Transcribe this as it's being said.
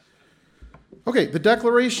Okay, the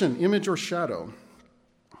Declaration, image or shadow.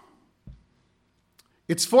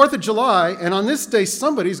 It's 4th of July, and on this day,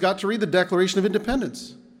 somebody's got to read the Declaration of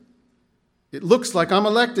Independence. It looks like I'm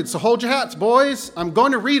elected, so hold your hats, boys. I'm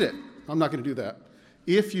going to read it. I'm not going to do that.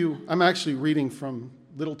 I'm actually reading from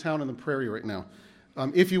Little Town on the Prairie right now.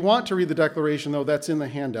 If you want to read the Declaration, though, that's in the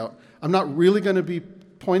handout. I'm not really going to be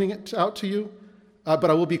pointing it out to you, but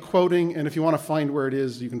I will be quoting, and if you want to find where it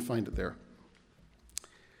is, you can find it there.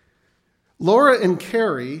 Laura and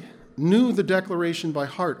Carrie knew the Declaration by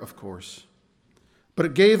heart, of course, but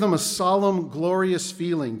it gave them a solemn, glorious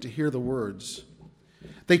feeling to hear the words.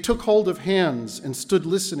 They took hold of hands and stood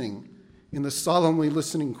listening in the solemnly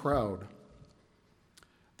listening crowd.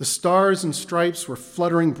 The stars and stripes were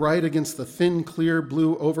fluttering bright against the thin, clear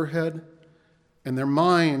blue overhead, and their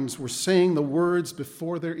minds were saying the words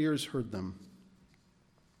before their ears heard them.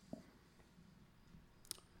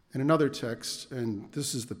 And another text, and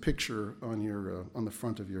this is the picture on the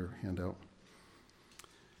front of your handout.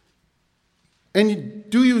 And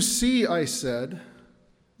do you see, I said,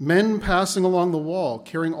 men passing along the wall,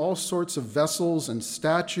 carrying all sorts of vessels and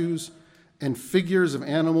statues and figures of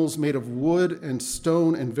animals made of wood and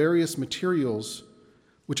stone and various materials,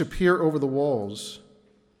 which appear over the wall.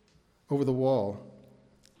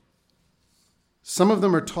 Some of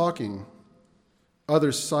them are talking,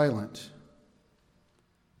 others silent.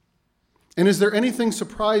 And is there anything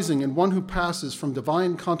surprising in one who passes from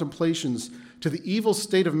divine contemplations to the evil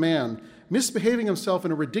state of man, misbehaving himself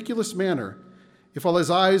in a ridiculous manner, if while his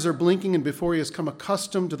eyes are blinking and before he has come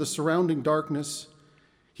accustomed to the surrounding darkness,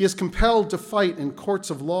 he is compelled to fight in courts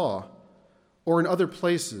of law or in other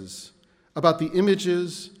places about the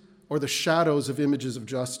images or the shadows of images of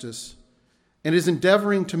justice, and is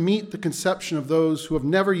endeavoring to meet the conception of those who have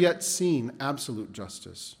never yet seen absolute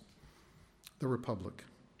justice, the Republic.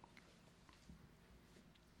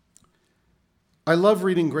 I love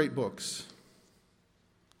reading great books.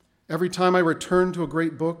 Every time I return to a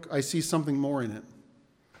great book, I see something more in it.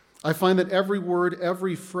 I find that every word,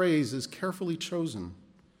 every phrase is carefully chosen.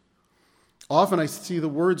 Often I see the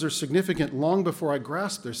words are significant long before I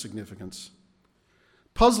grasp their significance.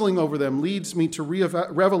 Puzzling over them leads me to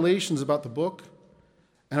revelations about the book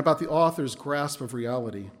and about the author's grasp of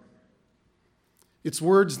reality. Its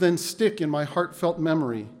words then stick in my heartfelt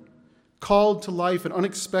memory, called to life at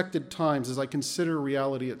unexpected times as I consider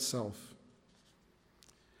reality itself.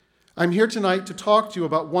 I'm here tonight to talk to you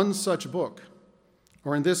about one such book,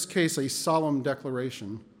 or in this case, a solemn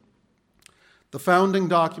declaration, the founding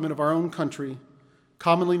document of our own country,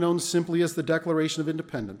 commonly known simply as the Declaration of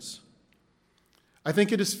Independence. I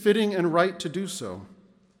think it is fitting and right to do so.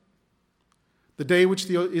 The day which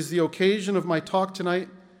is the occasion of my talk tonight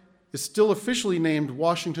is still officially named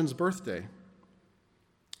Washington's birthday.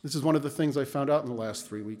 This is one of the things I found out in the last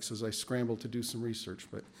 3 weeks as I scrambled to do some research.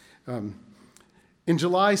 But in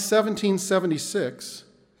July 1776,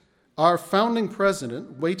 our founding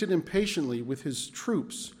president waited impatiently with his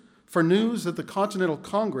troops for news that the Continental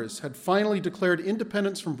Congress had finally declared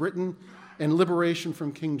independence from Britain and liberation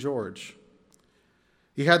from King George.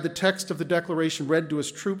 He had the text of the Declaration read to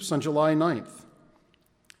his troops on July 9th.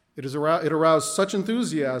 It aroused such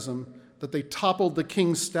enthusiasm that they toppled the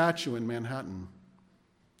King's statue in Manhattan.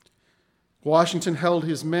 Washington held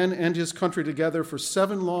his men and his country together for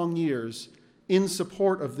 7 long years in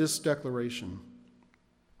support of this declaration.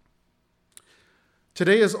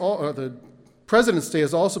 The President's Day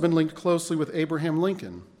has also been linked closely with Abraham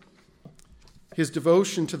Lincoln. His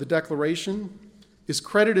devotion to the Declaration is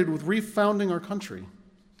credited with refounding our country.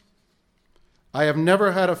 I have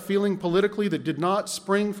never had a feeling politically that did not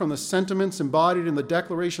spring from the sentiments embodied in the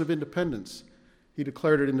Declaration of Independence, he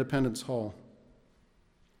declared at Independence Hall.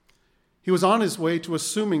 He was on his way to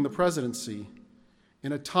assuming the presidency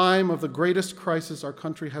in a time of the greatest crisis our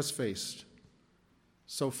country has faced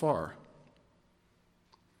so far.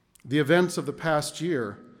 The events of the past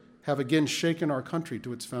year have again shaken our country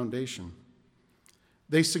to its foundation.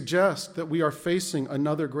 They suggest that we are facing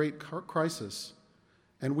another great crisis,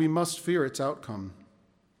 and we must fear its outcome.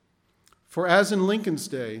 For as in Lincoln's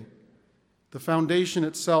day, the foundation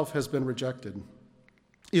itself has been rejected,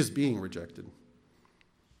 is being rejected.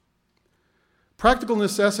 Practical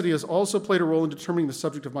necessity has also played a role in determining the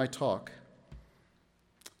subject of my talk.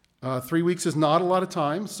 3 weeks is not a lot of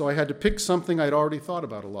time, so I had to pick something I'd already thought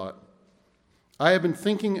about a lot. I have been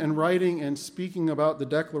thinking and writing and speaking about the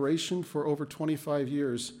Declaration for over 25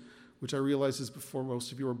 years, which I realize is before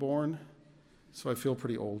most of you were born, so I feel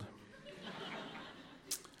pretty old.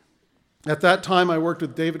 At that time, I worked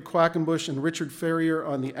with David Quackenbush and Richard Ferrier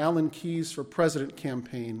on the Alan Keyes for President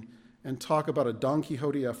campaign and talk about a Don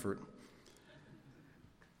Quixote effort.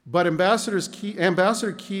 But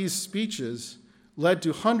Ambassador Key's speeches led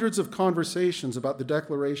to hundreds of conversations about the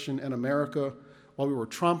Declaration and America while we were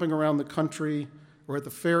tromping around the country or at the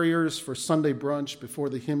farriers for Sunday brunch before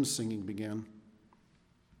the hymn singing began.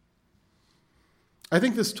 I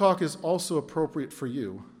think this talk is also appropriate for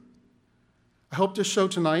you. I hope to show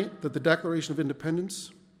tonight that the Declaration of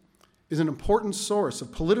Independence is an important source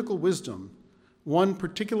of political wisdom, one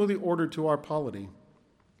particularly ordered to our polity.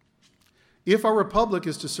 If our republic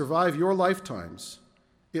is to survive your lifetimes,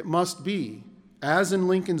 it must be, as in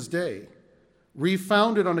Lincoln's day,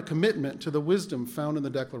 refounded on a commitment to the wisdom found in the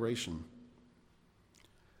Declaration.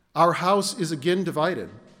 Our house is again divided,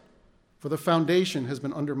 for the foundation has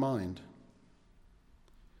been undermined.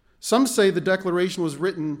 Some say the Declaration was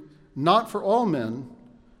written not for all men,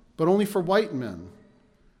 but only for white men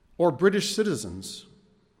or British citizens.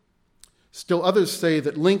 Still others say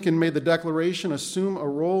that Lincoln made the Declaration assume a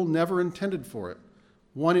role never intended for it,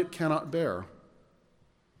 one it cannot bear.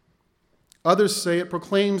 Others say it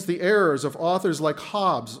proclaims the errors of authors like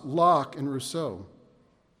Hobbes, Locke, and Rousseau.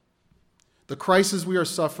 The crises we are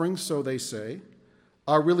suffering, so they say,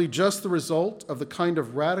 are really just the result of the kind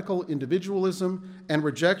of radical individualism and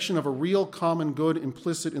rejection of a real common good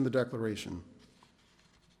implicit in the Declaration.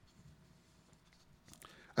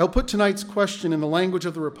 I'll put tonight's question in the language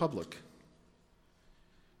of the Republic.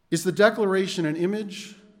 Is the Declaration an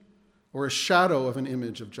image or a shadow of an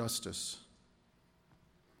image of justice?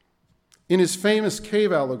 In his famous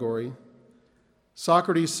cave allegory,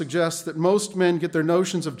 Socrates suggests that most men get their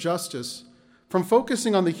notions of justice from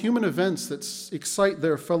focusing on the human events that excite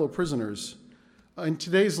their fellow prisoners. In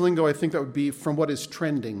today's lingo, I think that would be from what is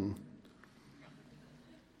trending.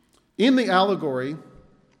 In the allegory,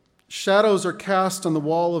 shadows are cast on the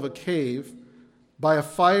wall of a cave by a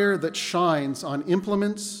fire that shines on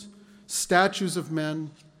implements, statues of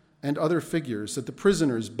men, and other figures that the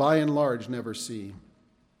prisoners, by and large, never see.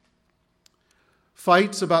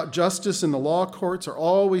 Fights about justice in the law courts are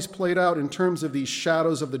always played out in terms of these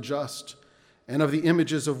shadows of the just and of the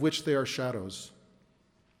images of which they are shadows.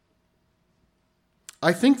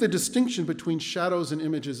 I think the distinction between shadows and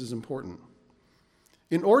images is important.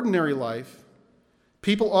 In ordinary life,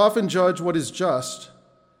 people often judge what is just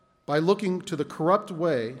by looking to the corrupt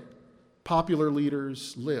way popular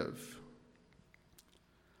leaders live.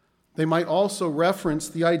 They might also reference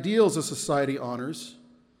the ideals a society honors,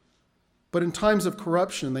 but in times of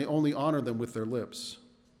corruption, they only honor them with their lips.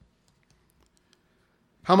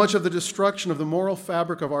 How much of the destruction of the moral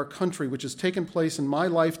fabric of our country, which has taken place in my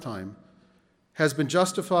lifetime, has been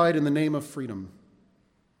justified in the name of freedom?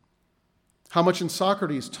 How much in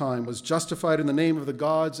Socrates' time was justified in the name of the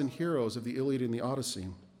gods and heroes of the Iliad and the Odyssey?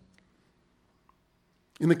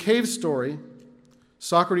 In the cave story,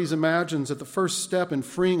 Socrates imagines that the first step in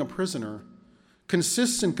freeing a prisoner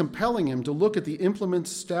consists in compelling him to look at the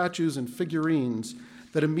implements, statues, and figurines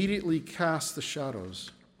that immediately cast the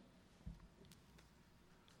shadows.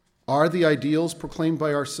 Are the ideals proclaimed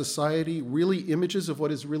by our society really images of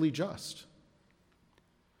what is really just?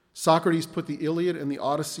 Socrates put the Iliad and the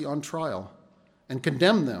Odyssey on trial and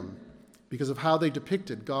condemned them because of how they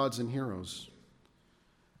depicted gods and heroes.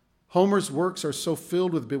 Homer's works are so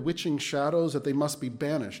filled with bewitching shadows that they must be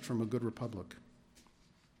banished from a good republic.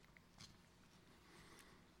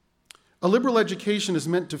 A liberal education is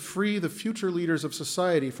meant to free the future leaders of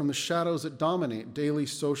society from the shadows that dominate daily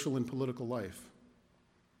social and political life.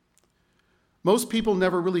 Most people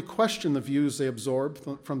never really question the views they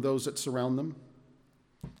absorb from those that surround them.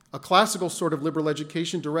 A classical sort of liberal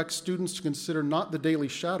education directs students to consider not the daily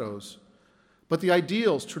shadows, but the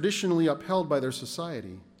ideals traditionally upheld by their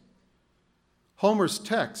society. Homer's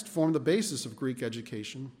text formed the basis of Greek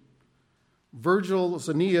education. Virgil's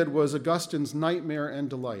Aeneid was Augustine's nightmare and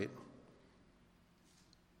delight.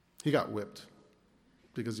 He got whipped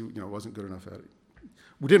because he wasn't good enough at it.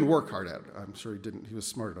 We didn't work hard at it. I'm sure he didn't. He was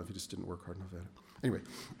smart enough. He just didn't work hard enough at it. Anyway,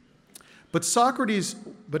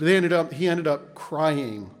 he ended up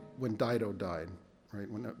crying when Dido died, right?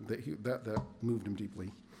 That moved him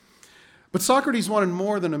deeply. But Socrates wanted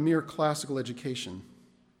more than a mere classical education.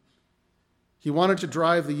 He wanted to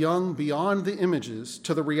drive the young beyond the images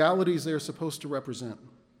to the realities they are supposed to represent.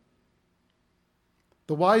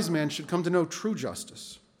 The wise man should come to know true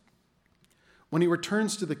justice. When he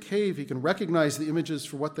returns to the cave, he can recognize the images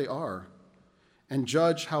for what they are and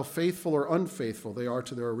judge how faithful or unfaithful they are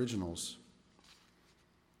to their originals.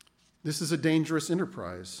 This is a dangerous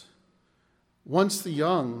enterprise. Once the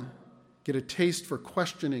young get a taste for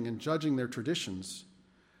questioning and judging their traditions,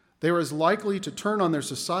 they are as likely to turn on their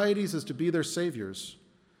societies as to be their saviors,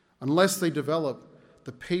 unless they develop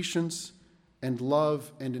the patience and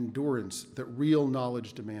love and endurance that real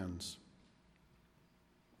knowledge demands.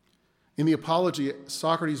 In the Apology,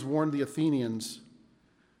 Socrates warned the Athenians,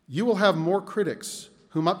 "You will have more critics,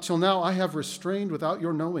 whom up till now I have restrained without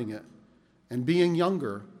your knowing it, and being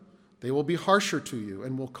younger, they will be harsher to you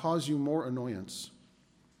and will cause you more annoyance."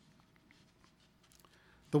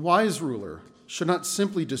 The wise ruler should not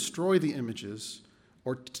simply destroy the images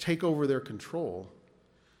or take over their control.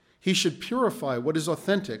 He should purify what is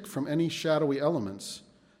authentic from any shadowy elements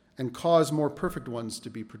and cause more perfect ones to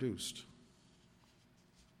be produced.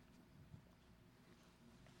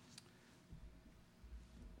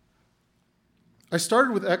 I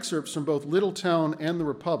started with excerpts from both Little Town and the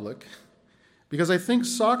Republic because I think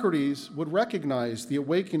Socrates would recognize the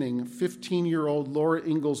awakening 15-year-old Laura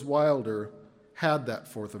Ingalls Wilder had that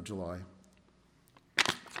 4th of July.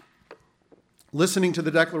 Listening to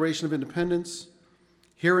the Declaration of Independence,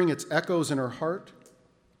 hearing its echoes in her heart,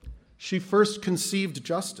 she first conceived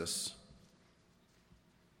justice.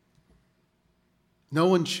 No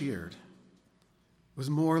one cheered. It was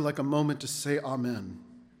more like a moment to say amen.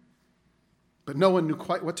 But no one knew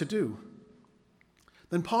quite what to do.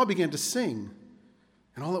 Then Paul began to sing,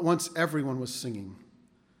 and all at once everyone was singing.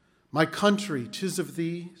 "My country, 'tis of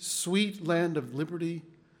thee, sweet land of liberty,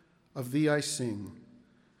 of thee I sing.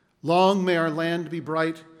 Long may our land be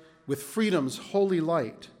bright with freedom's holy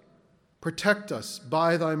light. Protect us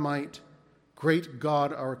by thy might, great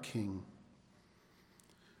God our King."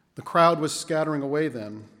 The crowd was scattering away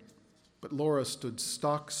then, but Laura stood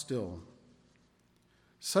stock still.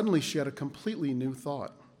 Suddenly she had a completely new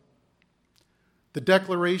thought. The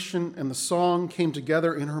declaration and the song came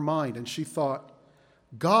together in her mind, and she thought,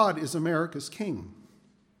 God is America's king.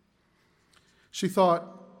 She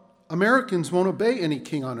thought, Americans won't obey any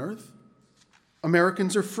king on earth.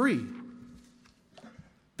 Americans are free.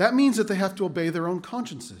 That means that they have to obey their own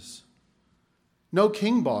consciences. No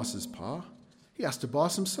king bosses Pa. He has to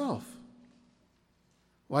boss himself.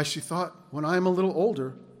 Why, she thought, when I'm a little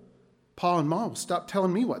older, Pa and Ma will stop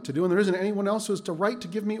telling me what to do, and there isn't anyone else who has the right to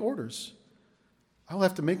give me orders. I'll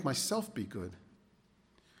have to make myself be good.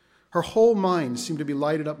 Her whole mind seemed to be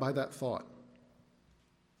lighted up by that thought.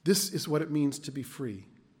 This is what it means to be free.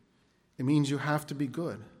 It means you have to be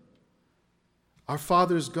good. Our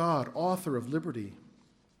Father's God, author of liberty.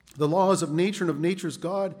 The laws of nature and of nature's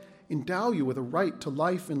God endow you with a right to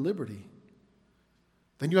life and liberty.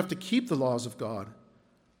 Then you have to keep the laws of God,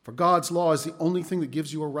 for God's law is the only thing that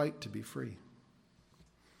gives you a right to be free.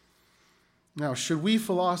 Now, should we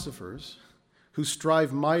philosophers who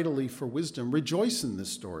strive mightily for wisdom rejoice in this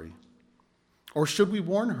story? Or should we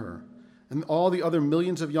warn her and all the other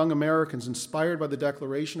millions of young Americans inspired by the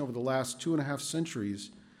Declaration over the last 2.5 centuries?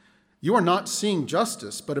 You are not seeing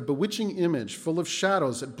justice, but a bewitching image full of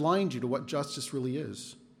shadows that blind you to what justice really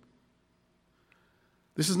is.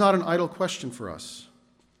 This is not an idle question for us.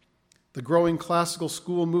 The growing classical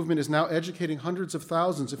school movement is now educating hundreds of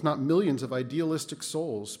thousands, if not millions, of idealistic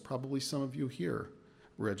souls. Probably some of you here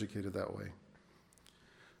were educated that way.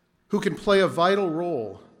 Who can play a vital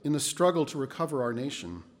role in the struggle to recover our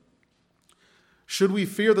nation. Should we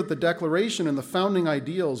fear that the Declaration and the founding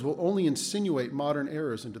ideals will only insinuate modern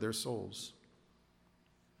errors into their souls?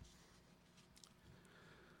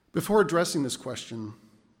 Before addressing this question,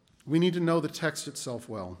 we need to know the text itself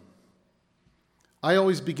well. I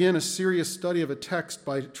always begin a serious study of a text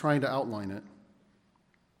by trying to outline it.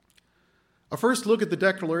 A first look at the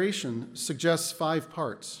Declaration suggests 5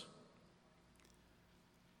 parts.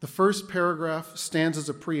 The first paragraph stands as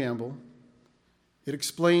a preamble. It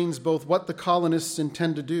explains both what the colonists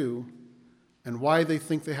intend to do and why they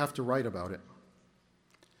think they have to write about it.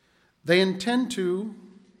 They intend to,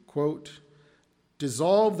 quote,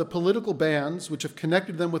 dissolve the political bands which have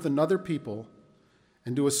connected them with another people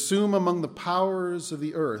and to assume among the powers of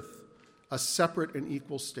the earth a separate and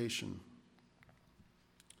equal station.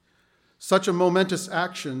 Such a momentous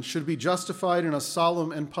action should be justified in a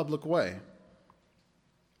solemn and public way.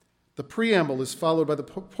 The preamble is followed by the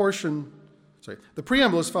portion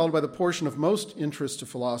of most interest to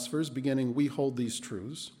philosophers, beginning, "We hold these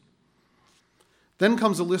truths." Then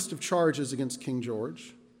comes a list of charges against King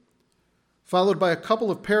George, followed by a couple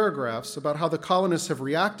of paragraphs about how the colonists have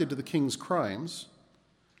reacted to the king's crimes,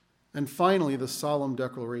 and finally the solemn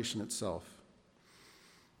declaration itself.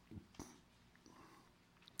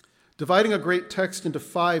 Dividing a great text into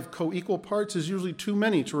 5 co-equal parts is usually too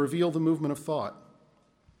many to reveal the movement of thought.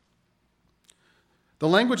 The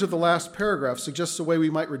language of the last paragraph suggests a way we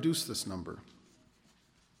might reduce this number.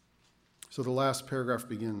 So the last paragraph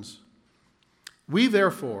begins, "We,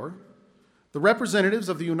 therefore, the representatives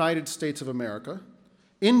of the United States of America,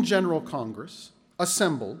 in General Congress,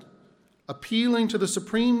 assembled, appealing to the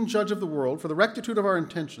supreme judge of the world for the rectitude of our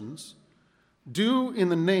intentions, do in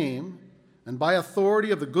the name and by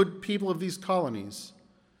authority of the good people of these colonies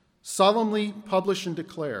solemnly publish and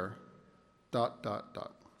declare, ...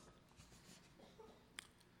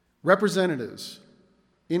 Representatives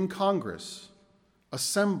in Congress,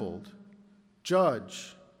 assembled,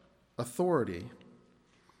 judge, authority.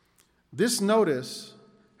 This notice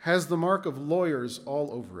has the mark of lawyers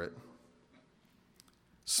all over it.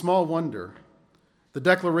 Small wonder. The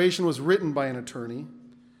declaration was written by an attorney,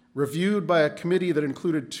 reviewed by a committee that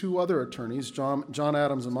included 2 other attorneys, John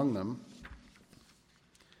Adams among them,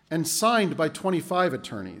 and signed by 25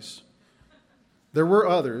 attorneys. There were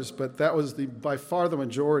others, but that was by far the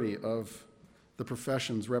majority of the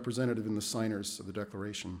professions represented in the signers of the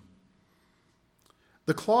Declaration.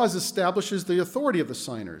 The clause establishes the authority of the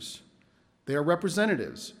signers. They are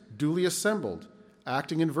representatives, duly assembled,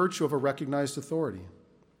 acting in virtue of a recognized authority.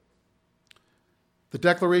 The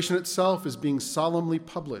Declaration itself is being solemnly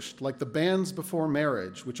published, like the bans before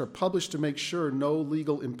marriage, which are published to make sure no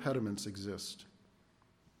legal impediments exist.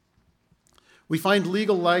 We find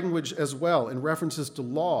legal language as well in references to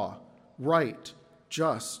law, right,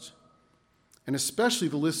 just, and especially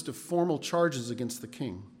the list of formal charges against the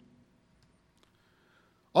king.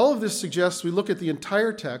 All of this suggests we look at the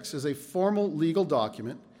entire text as a formal legal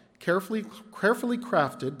document, carefully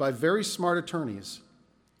crafted by very smart attorneys.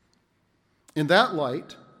 In that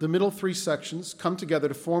light, the middle 3 sections come together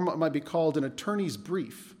to form what might be called an attorney's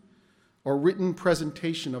brief, or written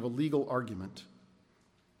presentation of a legal argument.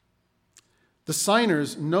 The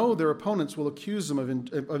signers know their opponents will accuse them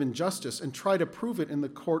of injustice and try to prove it in the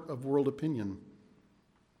court of world opinion.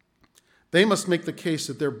 They must make the case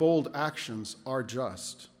that their bold actions are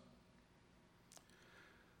just.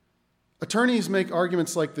 Attorneys make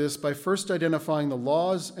arguments like this by first identifying the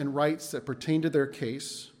laws and rights that pertain to their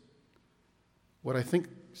case, what I think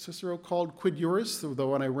Cicero called quid juris,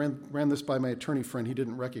 though when I ran this by my attorney friend, he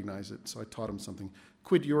didn't recognize it, so I taught him something.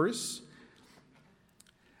 Quid juris.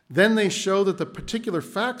 Then they show that the particular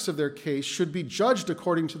facts of their case should be judged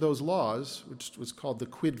according to those laws, which was called the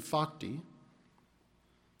quid facti.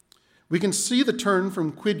 We can see the turn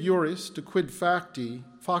from quid juris to quid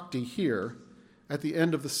facti here at the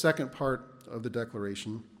end of the second part of the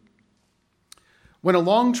Declaration. When a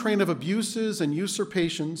long train of abuses and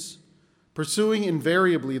usurpations, pursuing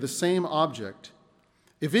invariably the same object,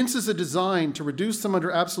 evinces a design to reduce them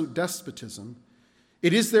under absolute despotism,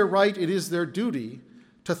 it is their right, it is their duty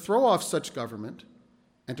to throw off such government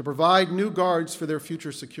and to provide new guards for their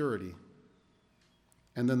future security.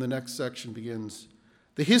 And then the next section begins.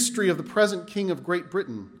 The history of the present King of Great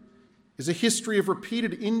Britain is a history of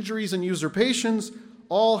repeated injuries and usurpations,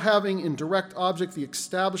 all having in direct object the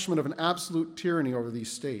establishment of an absolute tyranny over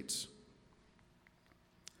these states.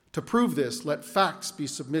 To prove this, let facts be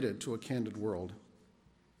submitted to a candid world.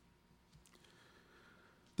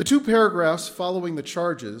 The 2 paragraphs following the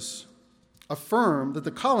charges affirm that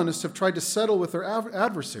the colonists have tried to settle with their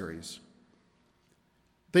adversaries.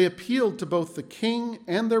 They appealed to both the king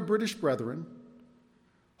and their British brethren,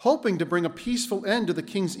 hoping to bring a peaceful end to the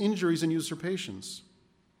king's injuries and usurpations.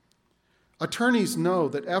 Attorneys know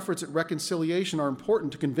that efforts at reconciliation are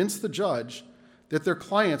important to convince the judge that their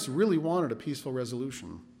clients really wanted a peaceful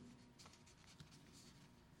resolution.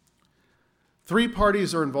 3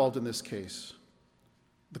 parties are involved in this case: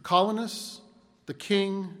 the colonists, the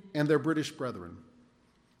king, and their British brethren.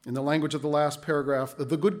 In the language of the last paragraph,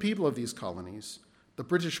 the good people of these colonies, the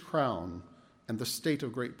British Crown, and the state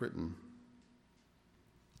of Great Britain.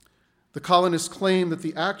 The colonists claim that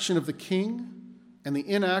the action of the king and the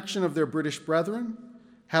inaction of their British brethren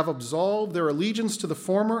have absolved their allegiance to the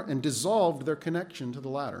former and dissolved their connection to the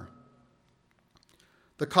latter.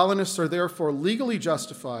 The colonists are therefore legally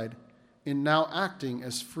justified in now acting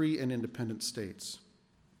as free and independent states.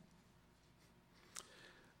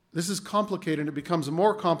 This is complicated, and it becomes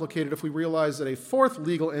more complicated if we realize that a 4th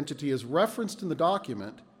legal entity is referenced in the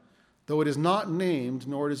document, though it is not named,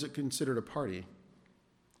 nor is it considered a party.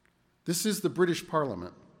 This is the British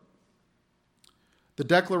Parliament. The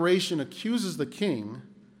Declaration accuses the king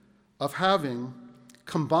of having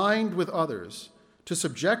combined with others to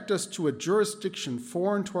subject us to a jurisdiction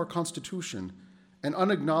foreign to our Constitution and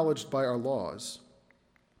unacknowledged by our laws,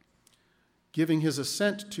 giving his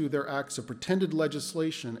assent to their acts of pretended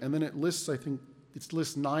legislation, and then it lists, it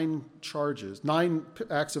lists 9 charges, 9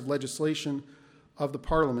 acts of legislation of the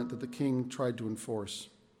Parliament that the king tried to enforce.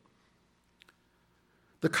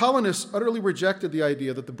 The colonists utterly rejected the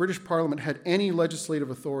idea that the British Parliament had any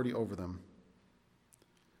legislative authority over them.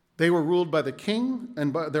 They were ruled by the king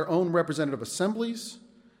and by their own representative assemblies,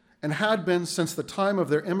 and had been since the time of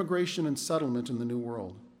their immigration and settlement in the New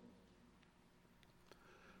World.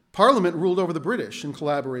 Parliament ruled over the British in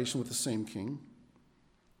collaboration with the same king.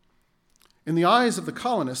 In the eyes of the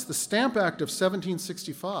colonists, the Stamp Act of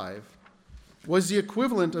 1765 was the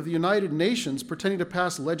equivalent of the United Nations pretending to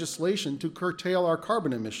pass legislation to curtail our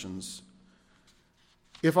carbon emissions.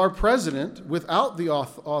 If our president, without the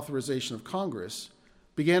authorization of Congress,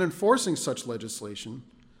 began enforcing such legislation,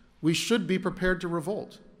 we should be prepared to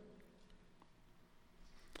revolt.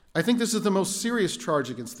 I think this is the most serious charge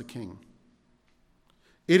against the king.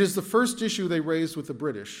 It is the first issue they raised with the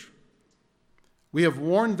British. We have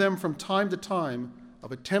warned them from time to time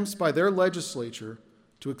of attempts by their legislature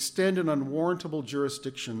to extend an unwarrantable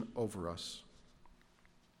jurisdiction over us.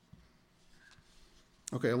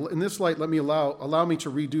 Okay, in this light, allow me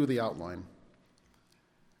to redo the outline.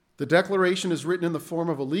 The Declaration is written in the form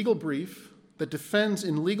of a legal brief that defends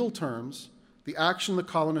in legal terms the action the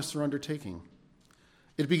colonists are undertaking.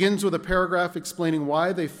 It begins with a paragraph explaining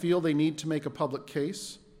why they feel they need to make a public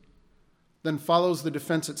case, then follows the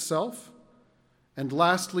defense itself, and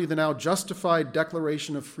lastly, the now justified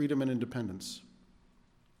Declaration of Freedom and Independence.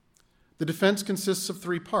 The defense consists of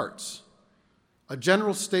three parts: a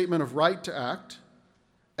general statement of right to act,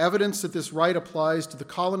 evidence that this right applies to the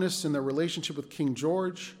colonists in their relationship with King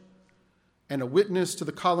George, and a witness to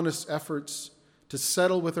the colonists' efforts to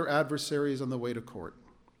settle with their adversaries on the way to court.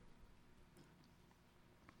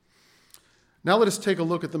 Now let us take a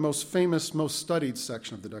look at the most famous, most studied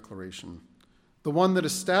section of the Declaration, the one that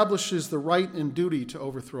establishes the right and duty to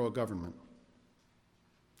overthrow a government.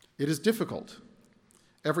 It is difficult.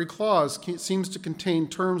 Every clause seems to contain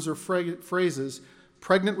terms or phrases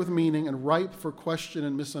pregnant with meaning and ripe for question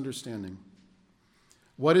and misunderstanding.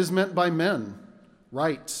 What is meant by men,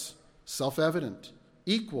 rights, self-evident,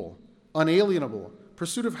 equal, unalienable,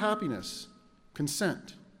 pursuit of happiness,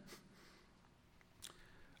 consent?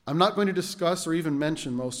 I'm not going to discuss or even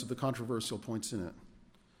mention most of the controversial points in it.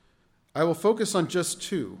 I will focus on just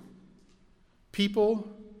two: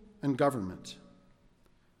 people and government.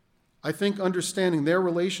 I think understanding their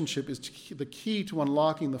relationship is the key to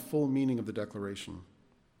unlocking the full meaning of the Declaration.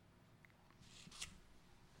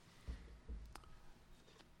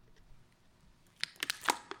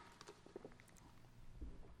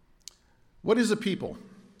 What is a people?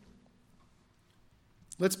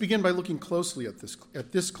 Let's begin by looking closely at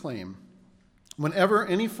this claim. Whenever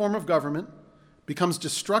any form of government becomes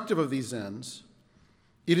destructive of these ends,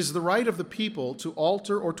 it is the right of the people to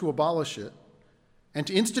alter or to abolish it, and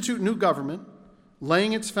to institute new government,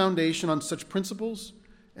 laying its foundation on such principles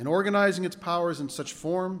and organizing its powers in such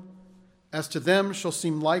form as to them shall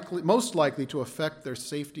seem most likely to affect their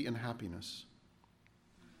safety and happiness.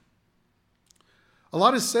 A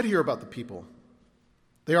lot is said here about the people.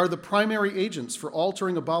 They are the primary agents for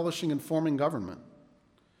altering, abolishing, and forming government.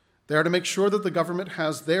 They are to make sure that the government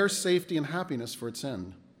has their safety and happiness for its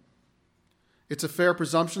end. It's a fair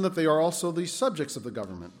presumption that they are also the subjects of the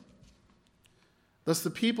government. Thus,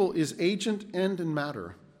 the people is agent, end, and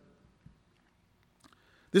matter.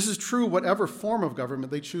 This is true whatever form of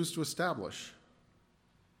government they choose to establish.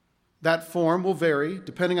 That form will vary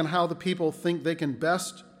depending on how the people think they can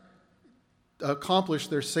best accomplish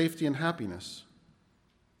their safety and happiness.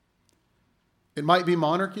 It might be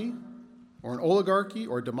monarchy, or an oligarchy,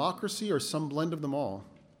 or democracy, or some blend of them all.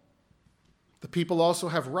 The people also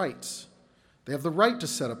have rights. They have the right to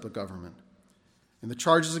set up the government. In the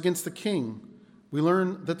charges against the king, we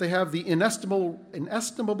learn that they have the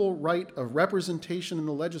inestimable right of representation in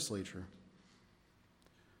the legislature.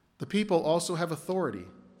 The people also have authority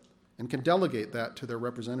and can delegate that to their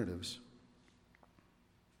representatives.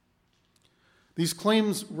 These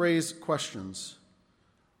claims raise questions,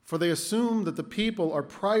 for they assume that the people are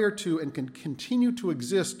prior to and can continue to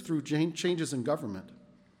exist through changes in government.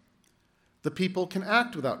 The people can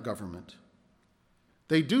act without government.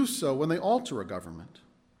 They do so when they alter a government.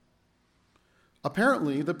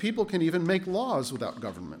 Apparently, the people can even make laws without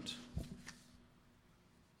government.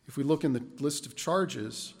 If we look in the list of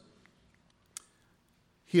charges,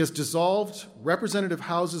 he has dissolved representative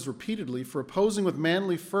houses repeatedly for opposing with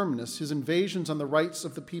manly firmness his invasions on the rights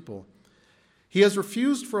of the people. He has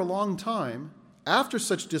refused for a long time, after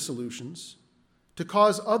such dissolutions, to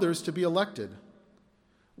cause others to be elected,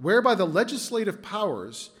 whereby the legislative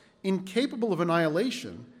powers, incapable of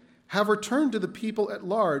annihilation, have returned to the people at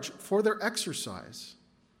large for their exercise,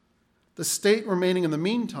 the state remaining in the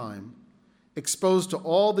meantime exposed to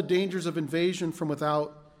all the dangers of invasion from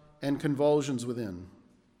without and convulsions within.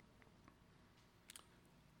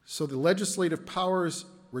 So the legislative powers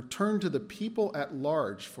return to the people at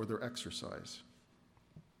large for their exercise.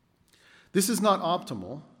 This is not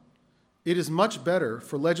optimal, It is much better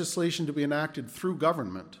for legislation to be enacted through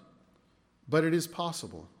government, but it is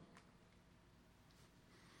possible.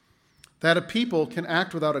 That a people can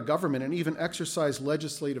act without a government and even exercise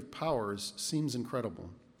legislative powers seems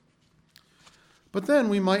incredible. But then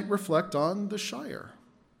we might reflect on the Shire.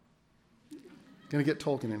 Going to get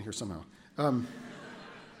Tolkien in here somehow.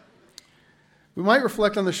 We might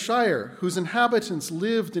reflect on the Shire, whose inhabitants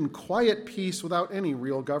lived in quiet peace without any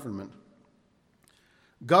real government.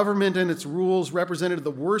 Government and its rules represented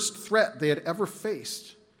the worst threat they had ever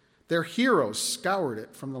faced. Their heroes scoured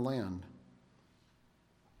it from the land.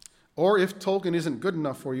 Or if Tolkien isn't good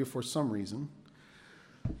enough for you for some reason,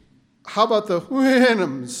 how about the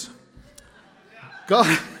Houyhnhnms?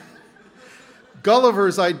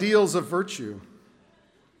 Gulliver's ideals of virtue.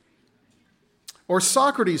 Or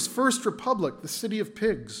Socrates' First Republic, the city of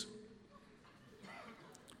pigs.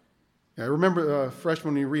 I remember,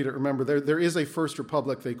 freshmen, when you read it, remember there is a First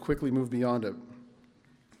Republic. They quickly move beyond it.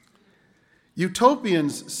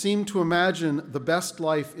 Utopians seem to imagine the best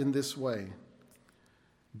life in this way.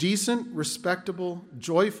 Decent, respectable,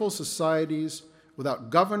 joyful societies without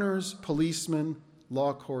governors, policemen,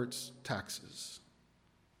 law courts, taxes.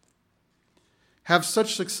 Have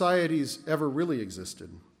such societies ever really existed?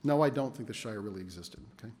 No, I don't think the Shire really existed,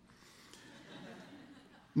 okay?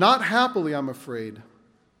 Not happily, I'm afraid,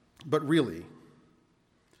 but really.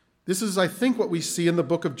 This is, I think, what we see in the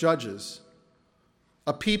book of Judges.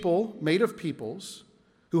 A people made of peoples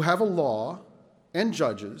who have a law and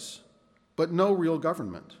judges, but no real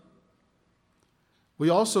government. We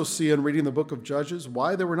also see in reading the book of Judges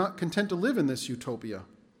why they were not content to live in this utopia.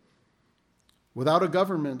 Without a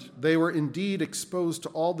government, they were indeed exposed to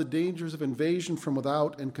all the dangers of invasion from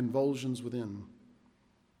without and convulsions within.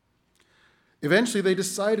 Eventually, they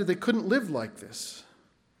decided they couldn't live like this.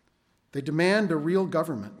 They demand a real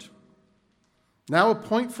government. Now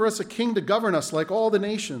appoint for us a king to govern us like all the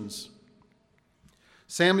nations.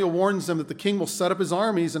 Samuel warns them that the king will set up his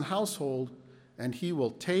armies and household, and he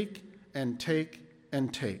will take and take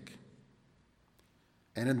and take.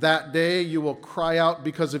 And in that day you will cry out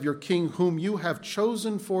because of your king whom you have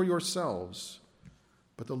chosen for yourselves,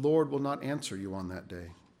 but the Lord will not answer you on that day.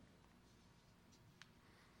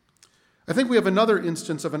 I think we have another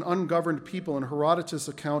instance of an ungoverned people in Herodotus'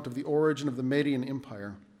 account of the origin of the Median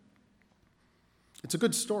Empire. It's a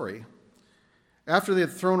good story. After they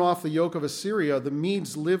had thrown off the yoke of Assyria, the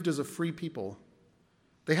Medes lived as a free people.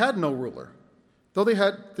 They had no ruler, though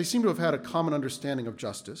they seem to have had a common understanding of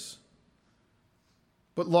justice.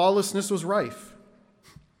 But lawlessness was rife.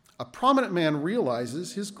 A prominent man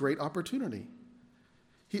realizes his great opportunity.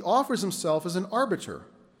 He offers himself as an arbiter,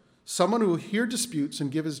 someone who will hear disputes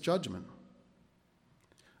and give his judgment.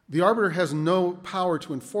 The arbiter has no power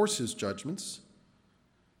to enforce his judgments.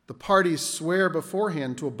 The parties swear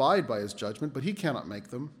beforehand to abide by his judgment, but he cannot make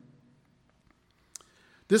them.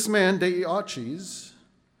 This man, Deioces,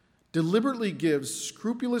 deliberately gives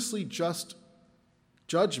scrupulously just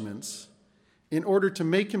judgments in order to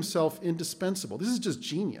make himself indispensable. This is just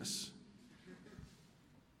genius.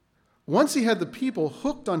 Once he had the people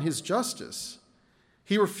hooked on his justice,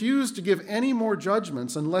 he refused to give any more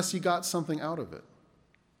judgments unless he got something out of it.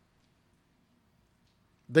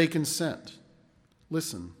 They consent.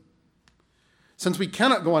 Listen. Since we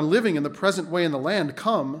cannot go on living in the present way in the land,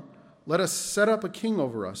 come, let us set up a king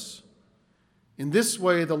over us. In this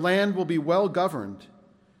way the land will be well governed,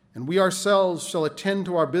 and we ourselves shall attend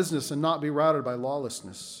to our business and not be routed by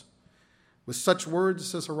lawlessness. With such words,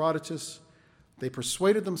 says Herodotus, they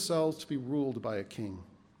persuaded themselves to be ruled by a king.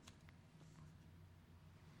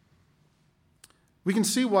 We can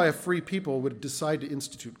see why a free people would decide to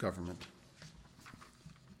institute government.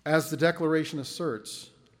 As the Declaration asserts,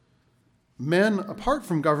 men, apart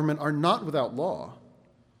from government, are not without law.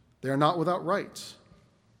 They are not without rights.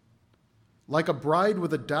 Like a bride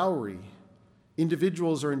with a dowry,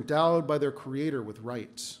 individuals are endowed by their Creator with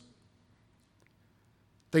rights.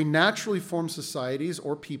 They naturally form societies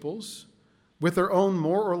or peoples with their own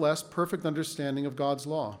more or less perfect understanding of God's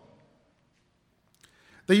law.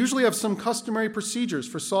 They usually have some customary procedures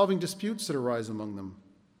for solving disputes that arise among them.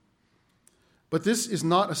 But this is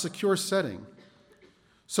not a secure setting.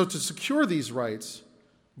 So to secure these rights,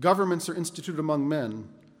 governments are instituted among men,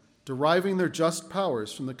 deriving their just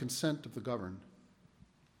powers from the consent of the governed.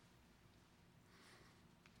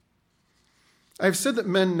 I have said that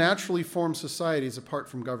men naturally form societies apart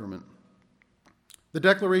from government. The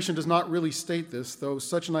Declaration does not really state this, though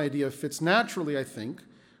such an idea fits naturally, I think,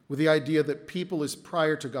 with the idea that people is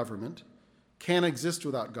prior to government, can exist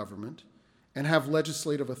without government, and have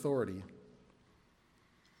legislative authority.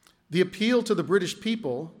 The appeal to the British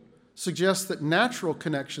people suggests that natural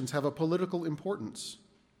connections have a political importance.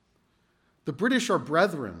 The British are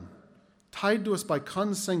brethren, tied to us by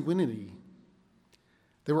consanguinity.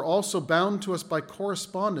 They were also bound to us by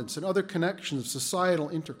correspondence and other connections of societal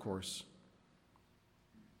intercourse.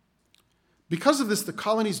 Because of this, the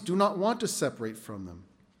colonies do not want to separate from them.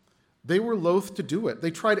 They were loath to do it. They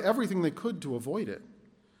tried everything they could to avoid it,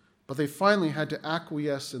 but they finally had to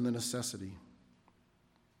acquiesce in the necessity.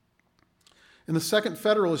 In the Second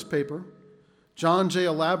Federalist paper, John Jay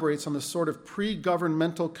elaborates on the sort of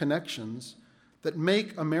pre-governmental connections that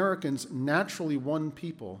make Americans naturally one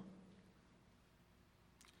people.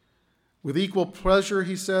 With equal pleasure,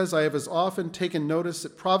 he says, I have as often taken notice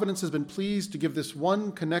that Providence has been pleased to give this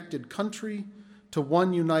one connected country to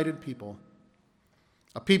one united people,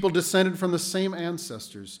 a people descended from the same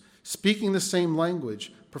ancestors, speaking the same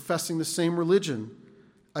language, professing the same religion,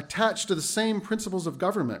 attached to the same principles of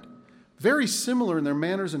government, very similar in their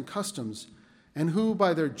manners and customs, and who,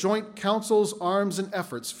 by their joint counsels, arms, and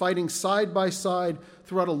efforts, fighting side by side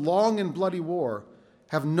throughout a long and bloody war,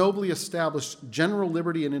 have nobly established general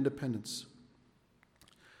liberty and independence.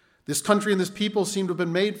 This country and this people seem to have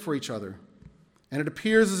been made for each other, and it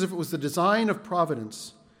appears as if it was the design of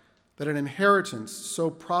Providence that an inheritance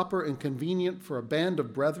so proper and convenient for a band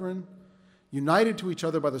of brethren, united to each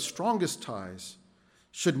other by the strongest ties,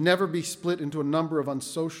 should never be split into a number of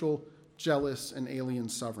unsocial, jealous, and alien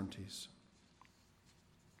sovereignties.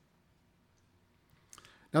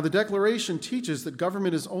 Now, the Declaration teaches that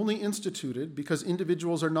government is only instituted because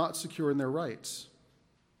individuals are not secure in their rights.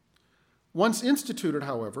 Once instituted,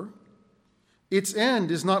 however, its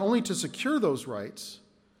end is not only to secure those rights,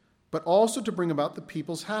 but also to bring about the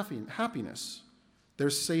people's happiness,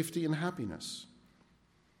 their safety and happiness.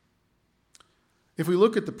 If we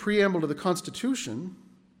look at the preamble to the Constitution,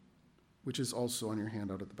 which is also on your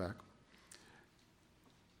handout at the back,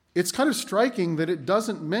 it's kind of striking that it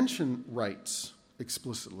doesn't mention rights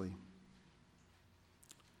explicitly.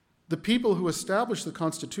 The people who established the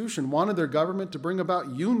Constitution wanted their government to bring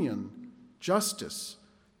about union, justice,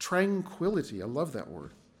 tranquility, I love that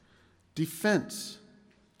word, defense,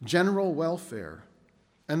 general welfare,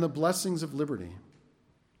 and the blessings of liberty.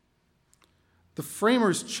 The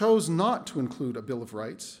framers chose not to include a Bill of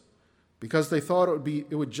Rights because they thought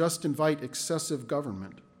it would just invite excessive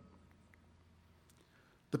government.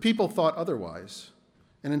 The people thought otherwise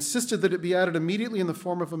and insisted that it be added immediately in the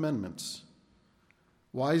form of amendments.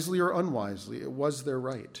 Wisely or unwisely, it was their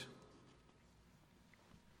right.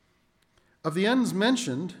 Of the ends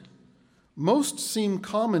mentioned, most seem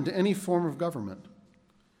common to any form of government.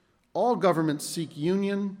 All governments seek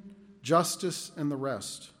union, justice, and the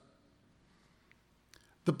rest.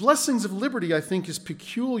 The blessings of liberty, I think, is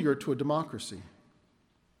peculiar to a democracy.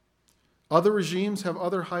 Other regimes have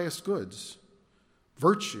other highest goods: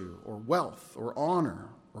 virtue or wealth or honor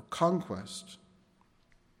or conquest.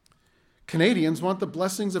 Canadians want the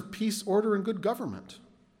blessings of peace, order, and good government.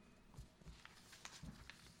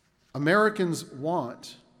 Americans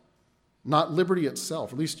want not liberty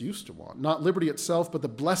itself, at least used to want, not liberty itself, but the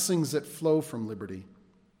blessings that flow from liberty.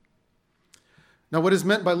 Now, what is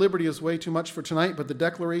meant by liberty is way too much for tonight, but the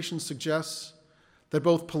Declaration suggests that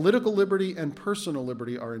both political liberty and personal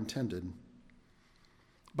liberty are intended.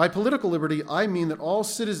 By political liberty, I mean that all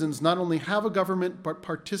citizens not only have a government, but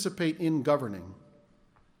participate in governing.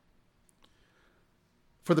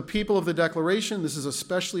 For the people of the Declaration, this is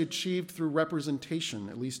especially achieved through representation,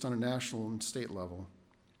 at least on a national and state level.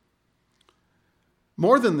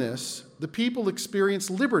 More than this, the people experience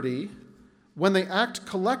liberty when they act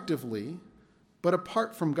collectively, but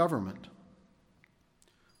apart from government.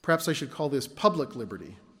 Perhaps I should call this public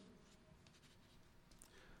liberty.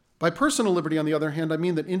 By personal liberty, on the other hand, I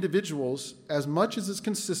mean that individuals, as much as is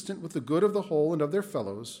consistent with the good of the whole and of their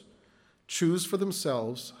fellows, choose for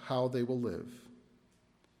themselves how they will live.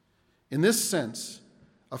 In this sense,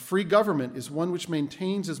 a free government is one which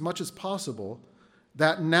maintains as much as possible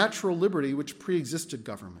that natural liberty which pre-existed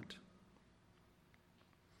government.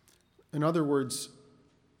 In other words,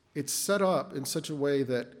 it's set up in such a way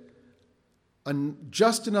that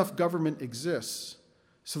just enough government exists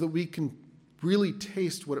so that we can really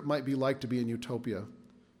taste what it might be like to be in utopia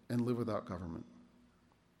and live without government.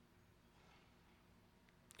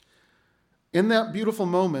 In that beautiful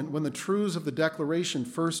moment when the truths of the Declaration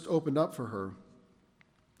first opened up for her,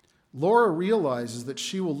 Laura realizes that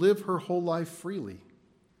she will live her whole life freely.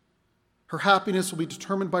 Her happiness will be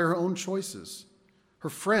determined by her own choices, her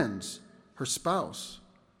friends, her spouse,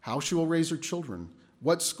 how she will raise her children,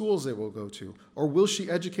 what schools they will go to, or will she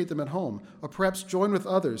educate them at home, or perhaps join with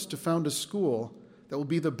others to found a school that will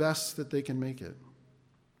be the best that they can make it.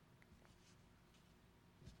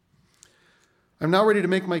 I'm now ready to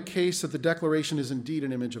make my case that the Declaration is indeed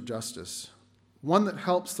an image of justice, one that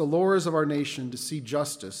helps the lords of our nation to see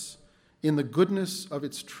justice in the goodness of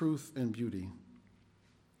its truth and beauty.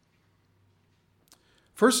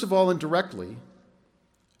 First of all, and directly,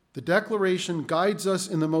 the Declaration guides us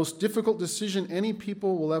in the most difficult decision any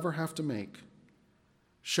people will ever have to make.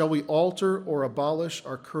 Shall we alter or abolish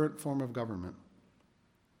our current form of government?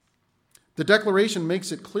 The Declaration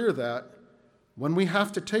makes it clear that when we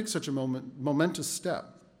have to take such a momentous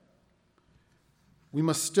step, we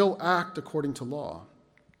must still act according to law.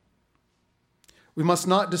 We must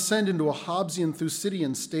not descend into a Hobbesian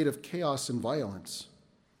Thucydidean state of chaos and violence.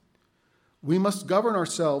 We must govern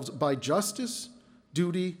ourselves by justice,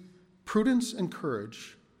 duty, prudence, and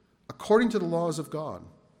courage, according to the laws of God.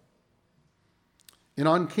 In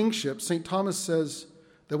On Kingship, St. Thomas says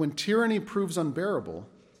that when tyranny proves unbearable,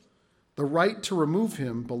 the right to remove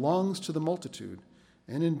him belongs to the multitude.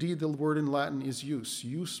 And indeed, the word in Latin is jus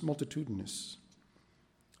multitudinus.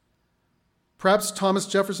 Perhaps Thomas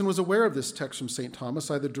Jefferson was aware of this text from St.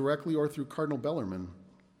 Thomas, either directly or through Cardinal Bellarmine.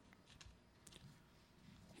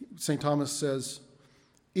 St. Thomas says,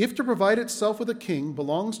 if to provide itself with a king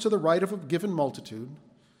belongs to the right of a given multitude,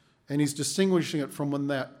 and he's distinguishing it from when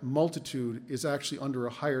that multitude is actually under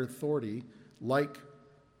a higher authority, like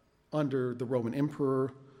under the Roman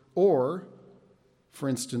emperor, or, for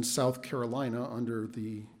instance, South Carolina under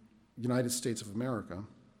the United States of America.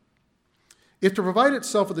 If to provide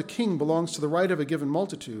itself with a king belongs to the right of a given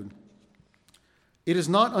multitude, it is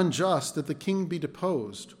not unjust that the king be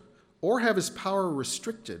deposed or have his power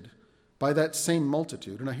restricted by that same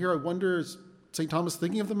multitude. And here I wonder, is St. Thomas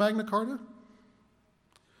thinking of the Magna Carta?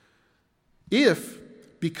 If,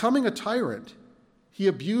 becoming a tyrant, he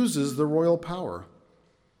abuses the royal power,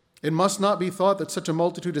 it must not be thought that such a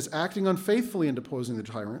multitude is acting unfaithfully in deposing the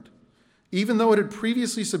tyrant, even though it had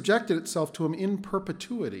previously subjected itself to him in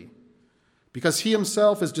perpetuity, because he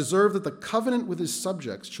himself has deserved that the covenant with his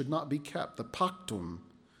subjects should not be kept, the pactum,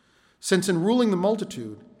 since in ruling the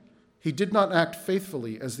multitude, he did not act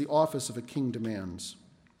faithfully as the office of a king demands.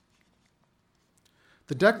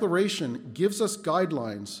 The Declaration gives us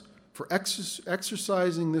guidelines for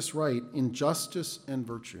exercising this right in justice and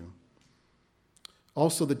virtue.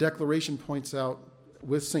 Also, the Declaration points out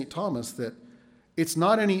with St. Thomas that it's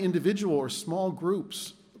not any individual or small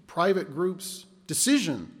groups, private groups'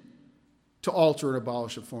 decision to alter and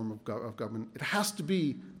abolish a form of government. It has to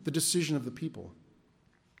be the decision of the people.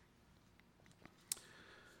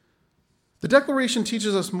 The Declaration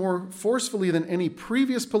teaches us more forcefully than any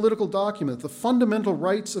previous political document that the fundamental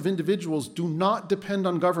rights of individuals do not depend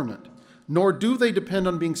on government, nor do they depend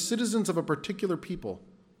on being citizens of a particular people.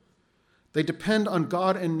 They depend on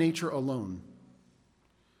God and nature alone.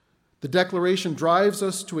 The Declaration drives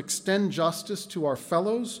us to extend justice to our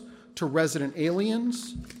fellows, to resident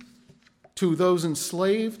aliens, to those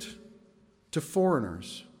enslaved, to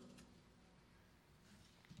foreigners.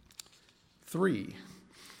 3,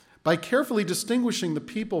 by carefully distinguishing the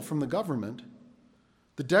people from the government,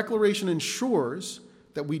 the Declaration ensures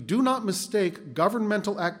that we do not mistake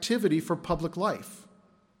governmental activity for public life.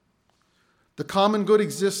 The common good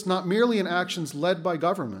exists not merely in actions led by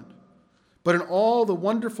government, but in all the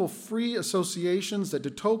wonderful free associations that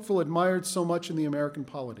de Tocqueville admired so much in the American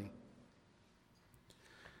polity.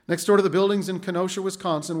 Next door to the buildings in Kenosha,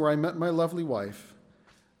 Wisconsin, where I met my lovely wife,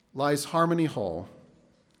 lies Harmony Hall,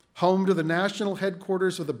 home to the national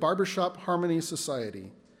headquarters of the Barbershop Harmony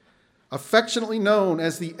Society, affectionately known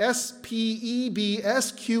as the SPEBSQSA.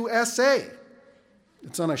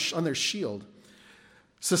 It's on their shield.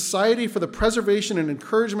 Society for the Preservation and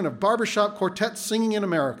Encouragement of Barbershop Quartet Singing in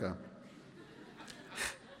America.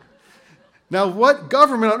 Now, what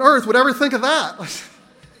government on earth would ever think of that?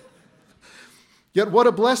 Yet what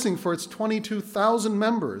a blessing for its 22,000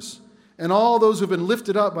 members and all those who have been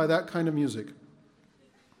lifted up by that kind of music.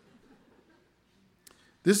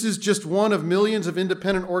 This is just one of millions of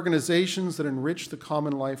independent organizations that enrich the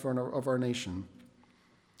common life of our nation.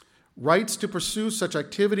 Rights to pursue such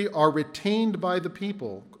activity are retained by the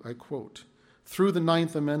people, I quote, through the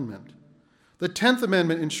 9th Amendment. The 10th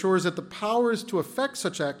Amendment ensures that the powers to effect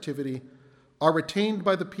such activity are retained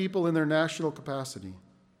by the people in their national capacity.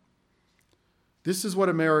 This is what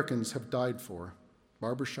Americans have died for,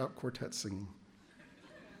 barbershop quartet singing.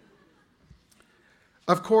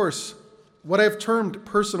 Of course, what I've termed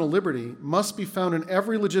personal liberty must be found in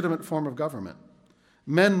every legitimate form of government.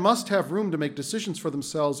 Men must have room to make decisions for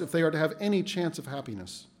themselves if they are to have any chance of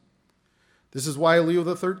happiness. This is why Leo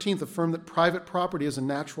XIII affirmed that private property is a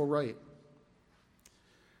natural right.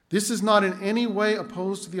 This is not in any way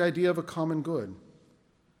opposed to the idea of a common good.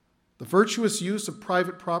 The virtuous use of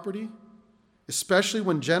private property especially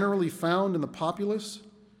when generally found in the populace,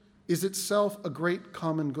 is itself a great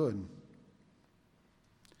common good.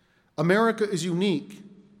 America is unique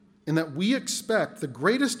in that we expect the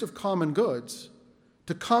greatest of common goods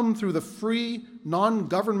to come through the free,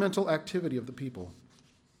 non-governmental activity of the people.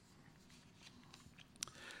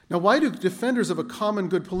 Now, why do defenders of a common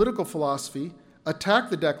good political philosophy attack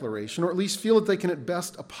the Declaration, or at least feel that they can at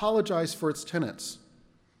best apologize for its tenets?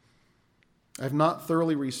 I have not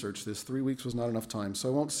thoroughly researched this. 3 weeks was not enough time, so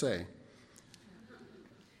I won't say.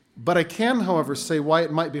 But I can, however, say why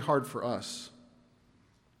it might be hard for us.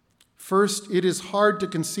 First, it is hard to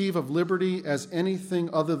conceive of liberty as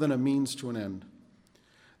anything other than a means to an end.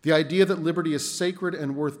 The idea that liberty is sacred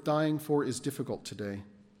and worth dying for is difficult today.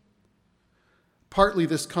 Partly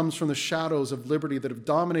this comes from the shadows of liberty that have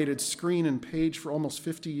dominated screen and page for almost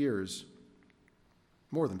 50 years,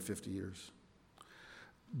 more than 50 years.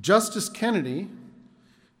 Justice Kennedy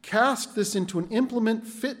cast this into an implement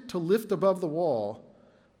fit to lift above the wall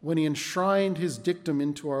when he enshrined his dictum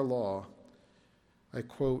into our law. I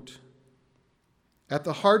quote, "At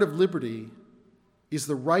the heart of liberty is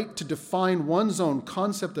the right to define one's own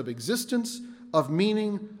concept of existence, of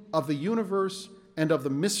meaning, of the universe, and of the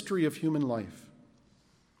mystery of human life.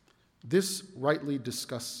 This rightly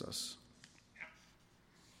disgusts us."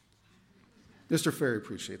 Mr. Ferry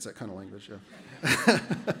appreciates that kind of language, yeah.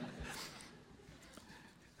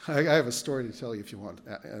 I have a story to tell you if you want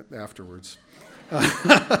afterwards.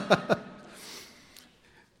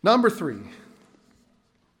 Number 3.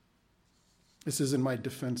 This is in my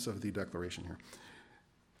defense of the Declaration here.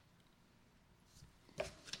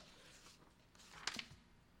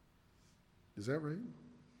 Is that right?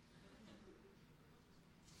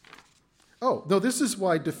 Oh, no, this is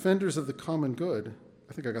why defenders of the common good,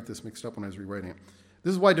 I think I got this mixed up when I was rewriting it.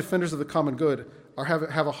 This is why defenders of the common good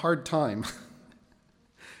have a hard time,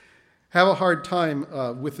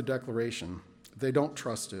 with the Declaration. They don't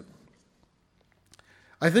trust it.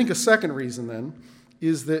 I think a second reason, then,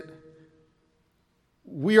 is that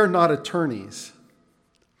we are not attorneys.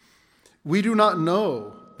 We do not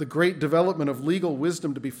know the great development of legal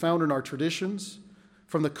wisdom to be found in our traditions,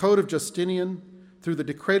 from the Code of Justinian, through the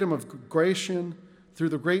Decretum of Gratian, through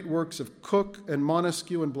the great works of Coke and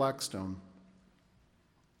Montesquieu and Blackstone.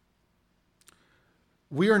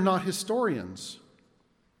 We are not historians,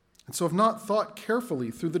 and so have not thought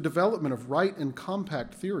carefully through the development of right and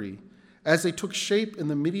compact theory as they took shape in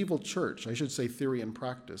the medieval church, I should say theory and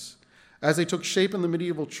practice, as they took shape in the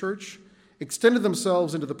medieval church, extended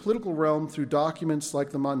themselves into the political realm through documents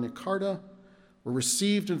like the Magna Carta, were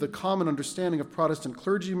received into the common understanding of Protestant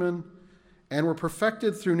clergymen, and were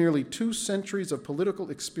perfected through nearly 2 centuries of political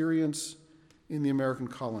experience in the American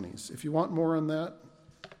colonies. If you want more on that,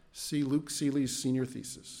 see Luke Seeley's senior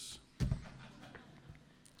thesis.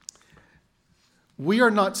 We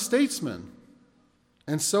are not statesmen,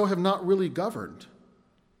 and so have not really governed.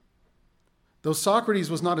 Though Socrates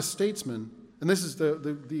was not a statesman, and this is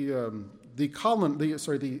the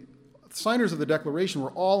signers of the Declaration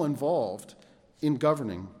were all involved in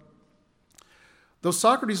governing. Though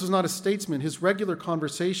Socrates was not a statesman, his regular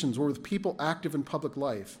conversations were with people active in public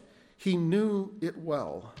life. He knew it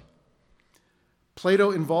well.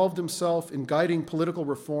 Plato involved himself in guiding political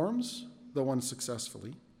reforms, though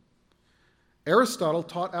unsuccessfully. Aristotle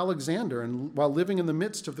taught Alexander while living in the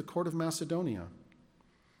midst of the court of Macedonia.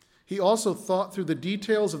 He also thought through the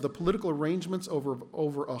details of the political arrangements over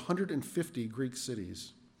 150 Greek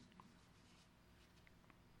cities.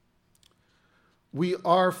 We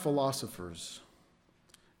are philosophers,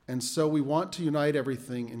 and so we want to unite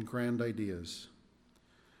everything in grand ideas.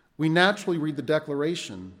 We naturally read the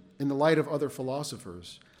Declaration in the light of other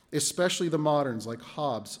philosophers, especially the moderns like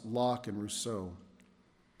Hobbes, Locke, and Rousseau.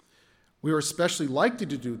 We are especially likely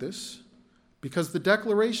to do this because the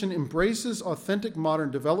Declaration embraces authentic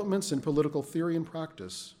modern developments in political theory and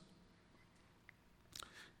practice.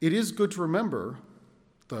 It is good to remember,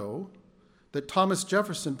 though, that Thomas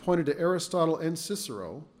Jefferson pointed to Aristotle and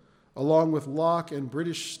Cicero, along with Locke and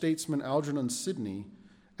British statesman Algernon Sidney,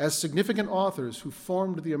 as significant authors who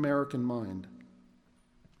formed the American mind.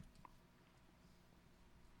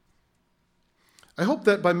 I hope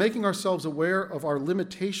that by making ourselves aware of our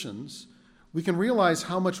limitations, we can realize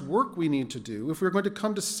how much work we need to do if we're going to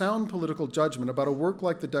come to sound political judgment about a work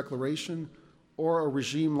like the Declaration or a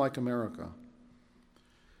regime like America.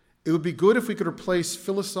 It would be good if we could replace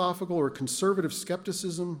philosophical or conservative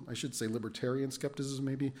skepticism, I should say libertarian skepticism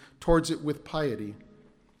maybe, towards it with piety.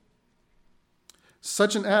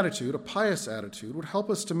 Such an attitude, a pious attitude, would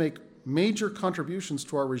help us to make major contributions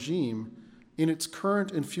to our regime in its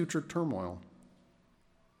current and future turmoil.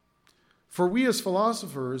 For we as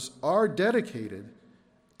philosophers are dedicating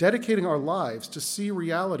our lives to see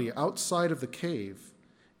reality outside of the cave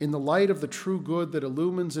in the light of the true good that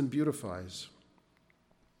illumines and beautifies.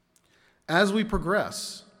 As we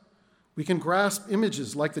progress, we can grasp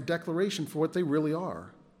images like the Declaration for what they really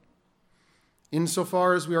are.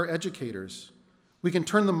 Insofar as we are educators, we can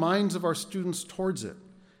turn the minds of our students towards it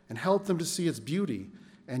and help them to see its beauty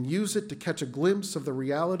and use it to catch a glimpse of the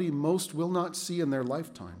reality most will not see in their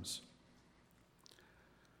lifetimes.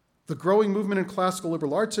 The growing movement in classical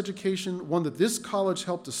liberal arts education, one that this college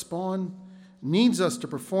helped to spawn, needs us to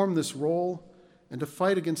perform this role and to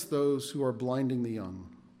fight against those who are blinding the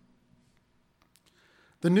young.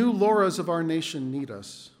 The new Lauras of our nation need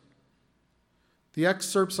us. The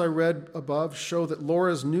excerpts I read above show that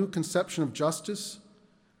Laura's new conception of justice,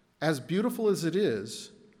 as beautiful as it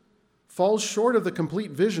is, falls short of the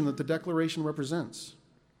complete vision that the Declaration represents.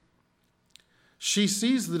 She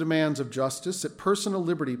sees the demands of justice that personal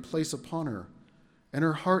liberty place upon her, and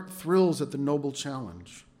her heart thrills at the noble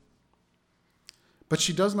challenge. But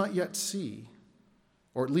she does not yet see,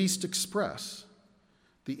 or at least express,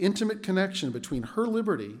 the intimate connection between her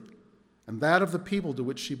liberty and that of the people to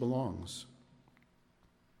which she belongs.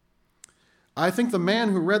 I think the man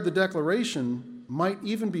who read the Declaration might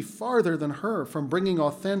even be farther than her from bringing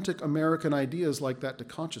authentic American ideas like that to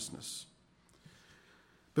consciousness.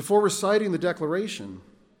 Before reciting the Declaration,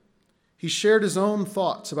 he shared his own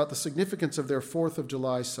thoughts about the significance of their 4th of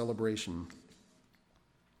July celebration.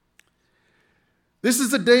 This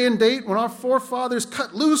is the day and date when our forefathers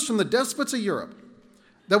cut loose from the despots of Europe.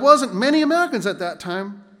 There wasn't many Americans at that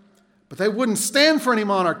time, but they wouldn't stand for any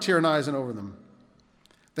monarch tyrannizing over them.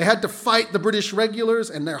 They had to fight the British regulars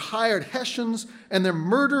and their hired Hessians and their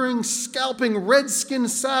murdering, scalping, red-skinned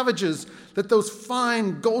savages that those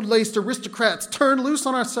fine, gold-laced aristocrats turned loose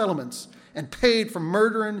on our settlements and paid for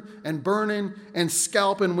murdering and burning and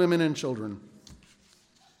scalping women and children.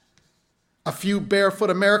 A few barefoot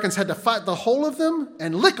Americans had to fight the whole of them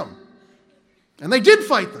and lick them. And they did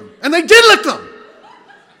fight them, and they did lick them.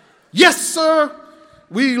 Yes, sir,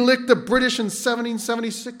 we licked the British in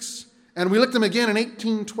 1776, and we licked them again in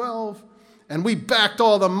 1812, and we backed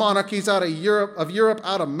all the monarchies out of Europe,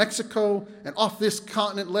 out of Mexico, and off this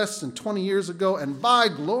continent less than 20 years ago, and by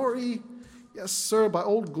glory, yes, sir, by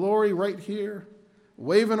old glory right here,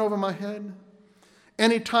 waving over my head,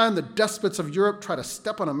 anytime the despots of Europe try to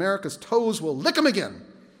step on America's toes, we'll lick them again.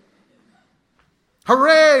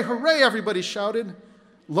 Hooray, hooray, everybody shouted.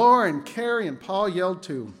 Laura and Carrie and Paul yelled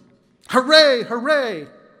too. Hooray, hooray.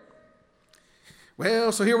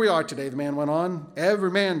 Well, so here we are today, the man went on.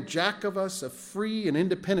 Every man jack of us, a free and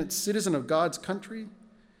independent citizen of God's country,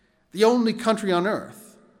 the only country on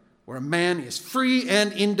earth where a man is free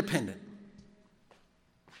and independent.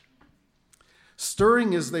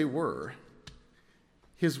 Stirring as they were,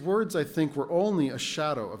 his words, I think, were only a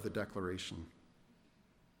shadow of the Declaration.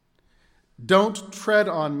 Don't tread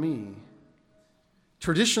on me.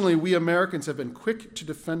 Traditionally, we Americans have been quick to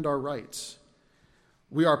defend our rights.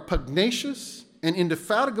 We are pugnacious and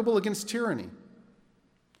indefatigable against tyranny.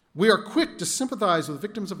 We are quick to sympathize with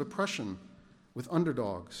victims of oppression, with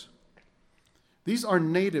underdogs. These are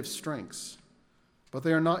native strengths, but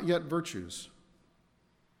they are not yet virtues.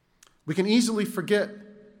 We can easily forget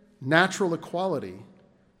natural equality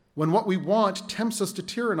when what we want tempts us to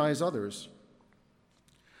tyrannize others.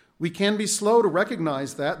 We can be slow to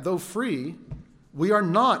recognize that, though free, we are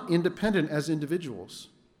not independent as individuals.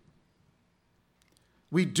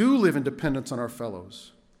 We do live in dependence on our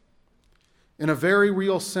fellows. In a very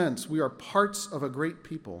real sense, we are parts of a great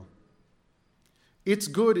people. Its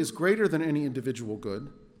good is greater than any individual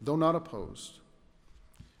good, though not opposed.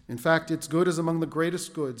 In fact, its good is among the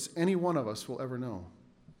greatest goods any one of us will ever know.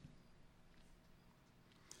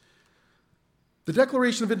 The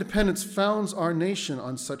Declaration of Independence founds our nation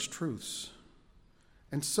on such truths.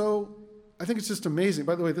 And so, I think it's just amazing.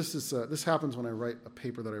 By the way, this happens when I write a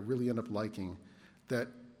paper that I really end up liking, that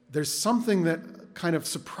there's something that kind of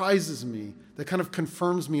surprises me, that kind of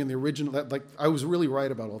confirms me in the original, that like I was really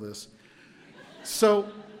right about all this. So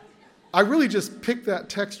I really just picked that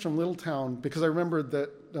text from Littletown because I remembered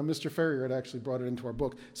that Mr. Ferrier had actually brought it into our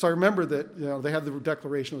book. So I remembered that they had the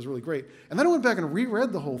Declaration, it was really great. And then I went back and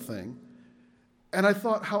reread the whole thing, and I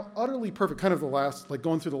thought how utterly perfect, kind of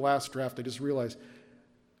going through the last draft, I just realized,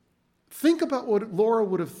 think about what Laura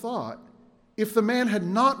would have thought if the man had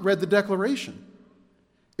not read the Declaration.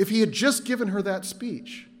 If he had just given her that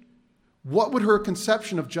speech, what would her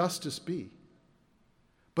conception of justice be?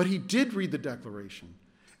 But he did read the Declaration,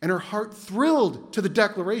 and her heart thrilled to the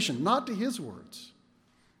Declaration, not to his words.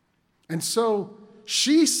 And so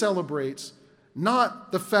she celebrates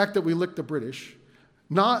not the fact that we licked the British,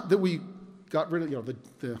 not that we got rid of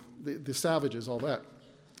the savages, all that.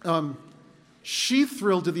 She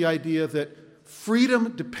thrilled to the idea that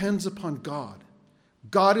freedom depends upon God.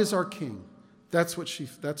 God is our king. That's what she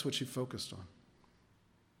focused on.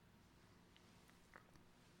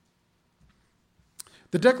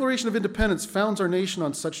 The Declaration of Independence founds our nation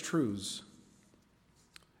on such truths.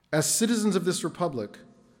 As citizens of this republic,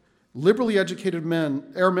 liberally educated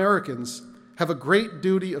men, Americans, have a great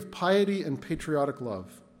duty of piety and patriotic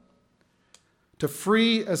love, to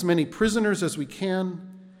free as many prisoners as we can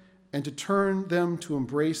and to turn them to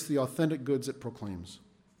embrace the authentic goods it proclaims.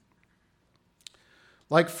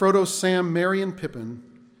 Like Frodo, Sam, Merry, and Pippin,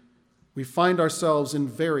 we find ourselves in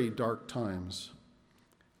very dark times.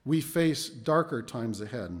 We face darker times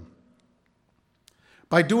ahead.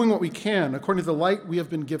 By doing what we can, according to the light we have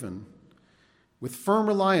been given, with firm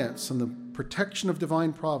reliance on the protection of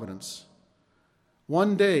divine providence,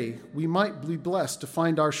 one day we might be blessed to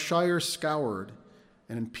find our shire scoured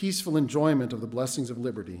and in peaceful enjoyment of the blessings of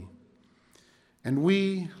liberty. And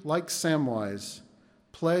we, like Samwise,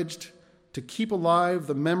 pledged to keep alive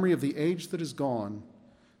the memory of the age that is gone,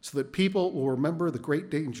 so that people will remember the great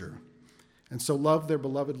danger and so love their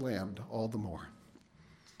beloved land all the more.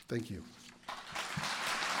 Thank you.